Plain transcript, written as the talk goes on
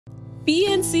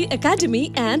P&C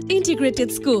Academy and Integrated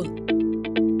School.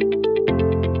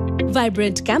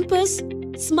 Vibrant campus,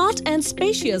 smart and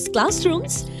spacious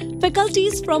classrooms,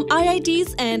 faculties from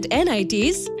IITs and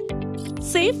NITs,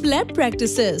 safe lab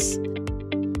practices,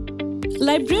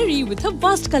 library with a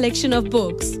vast collection of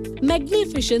books,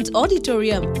 magnificent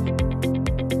auditorium,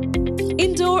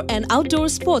 indoor and outdoor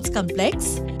sports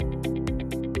complex,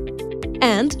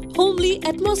 and homely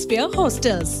atmosphere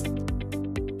hostels.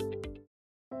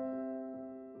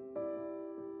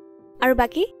 আৰু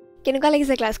বাকি কেনেকুৱা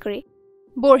লাগিছে class কৰি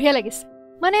বঢ়িয়া লাগিছে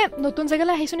মানে নতুন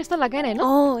জায়গালৈ আহিছো নিচিনা লাগা নাই ন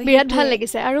বিৰাট ভাল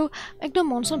লাগিছে আৰু একদম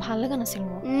মনসন ভাল লাগা নাছিল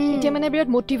মোৰ এতিয়া মানে বিৰাট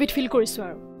মোটিভেট ফিল কৰিছো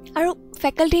আৰু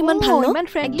ফেকাল্টি ইমান ভাল ন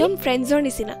একদম ফ্ৰেণ্ডছৰ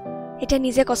নিচিনা এটা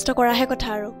নিজে কষ্ট কৰাহে কথা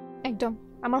আৰু একদম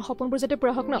আমাৰ সপোনবোৰ যাতে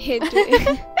পুৰা হক ন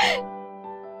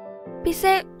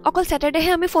পিছে অকল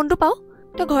স্যাটাৰডেহে আমি ফোনটো পাও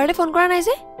তো ঘৰতে ফোন কৰা নাই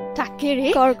যে তাকে ৰে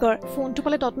কৰ ফোনটো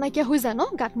পালে তত নাই কিয় হৈ যা ন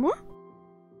গাত মোৰ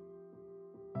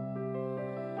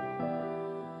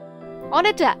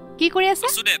অনেটা কি কৰি আছে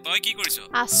আছো দে তই কি কৰিছ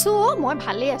আছো মই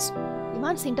ভালে আছো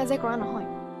ইমান চিন্তা যে কৰা নহয়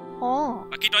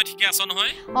বাকি তই ঠিকে আছ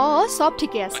নহয় সব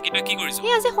ঠিকে আছে বাকি তই কি কৰিছ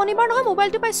এই আজি শনিবাৰ নহয়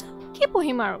মোবাইলটো পাইছো কি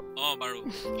পঢ়িম আৰু বাৰু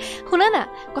শুনা না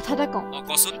কথা এটা কওঁ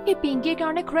কচোন এই পিংকিৰ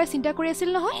কাৰণে খুৰাই চিন্তা কৰি আছিল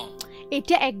নহয়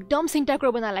এতিয়া একদম চিন্তা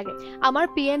কৰিব নালাগে আমাৰ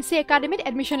PNC একাডেমিত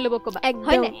এডমিশন ল'ব কবা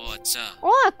হয় না আচ্ছা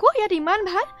আকৌ ইয়াত ইমান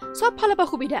ভাল সব ফালৰ পৰা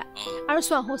সুবিধা আৰু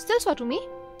সোৱা হোষ্টেল সোৱা তুমি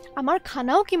আমাৰ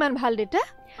খানাও কিমান ভাল দেতা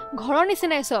ঘৰৰ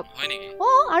নিচিনাই সব হয় নেকি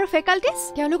আৰু ফেকাল্টিজ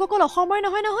তেওঁলোক অকল অসমৰ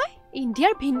নহয় নহয়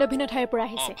ইণ্ডিয়াৰ ভিন্ন ভিন্ন ঠাইৰ পৰা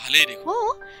আহিছে ভালেই দেখো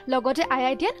লগতে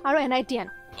IITian আৰু NITian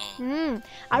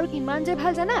আৰু কিমান যে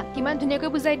ভাল জানা কিমান ধুনীয়াকৈ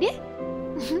বুজাই দিয়ে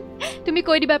তুমি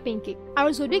কৈ দিবা পিংকি আৰু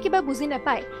যদি কিবা বুজি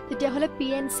নাপায় তেতিয়া হলে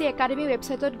PNC একাডেমি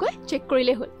ওয়েবসাইটত গৈ চেক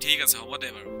কৰিলে হ'ল ঠিক আছে হ'ব দে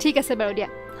বাৰু ঠিক আছে বাৰু দিয়া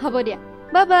হ'ব দিয়া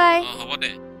বাই বাই হ'ব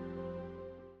দে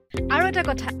আৰু এটা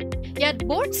কথা ইয়াত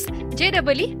boards JEE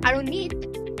আৰু neet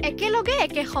একেলগে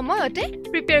একে সময়তে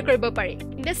প্ৰিপেয়াৰ কৰিব পাৰি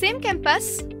in the same campus.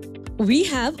 We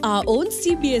have our own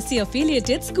CBSE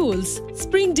affiliated schools,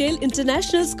 Springdale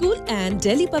International School and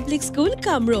Delhi Public School,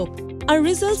 Kamrup. Our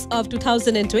results of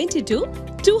 2022,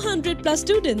 200 plus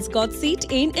students got seat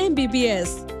in MBBS,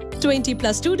 20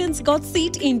 plus students got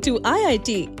seat into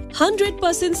IIT,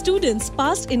 100% students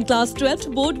passed in class 12th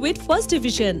board with first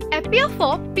division. Appear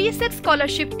for PCET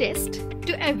scholarship test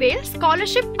to avail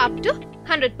scholarship up to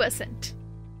 100%.